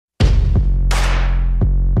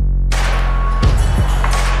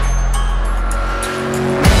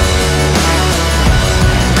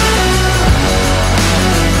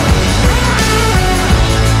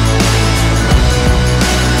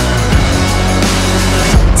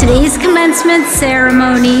Today's commencement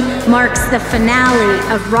ceremony marks the finale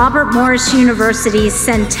of Robert Morris University's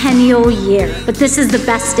centennial year. But this is the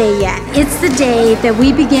best day yet. It's the day that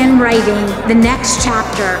we begin writing the next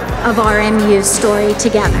chapter of our MU story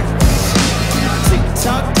together.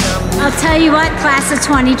 I'll tell you what, class of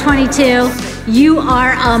 2022, you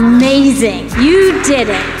are amazing. You did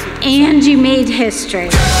it, and you made history.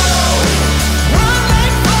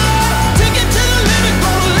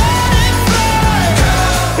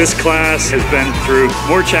 This class has been through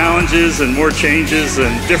more challenges and more changes and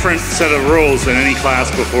different set of roles than any class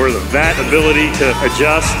before them. That ability to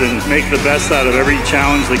adjust and make the best out of every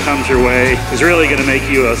challenge that comes your way is really going to make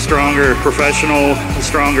you a stronger professional, a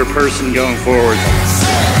stronger person going forward.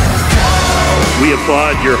 We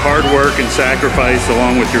applaud your hard work and sacrifice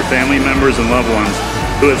along with your family members and loved ones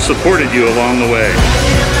who have supported you along the way.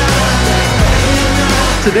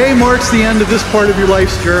 Today marks the end of this part of your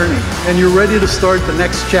life's journey, and you're ready to start the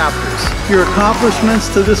next chapters. Your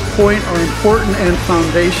accomplishments to this point are important and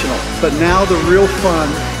foundational, but now the real fun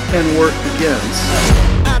and work begins.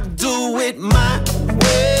 I do it my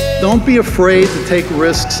way. Don't be afraid to take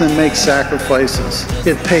risks and make sacrifices.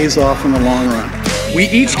 It pays off in the long run. We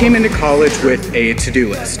each came into college with a to-do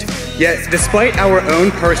list. Yet, despite our own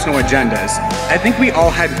personal agendas, I think we all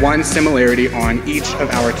had one similarity on each of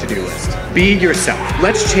our to-do list. Be yourself.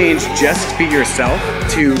 Let's change just be yourself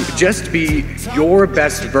to just be your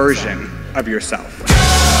best version of yourself.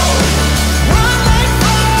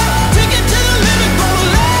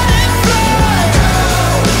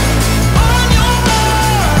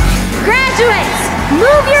 Graduates,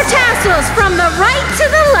 move your tassels from the right to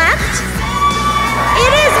the left.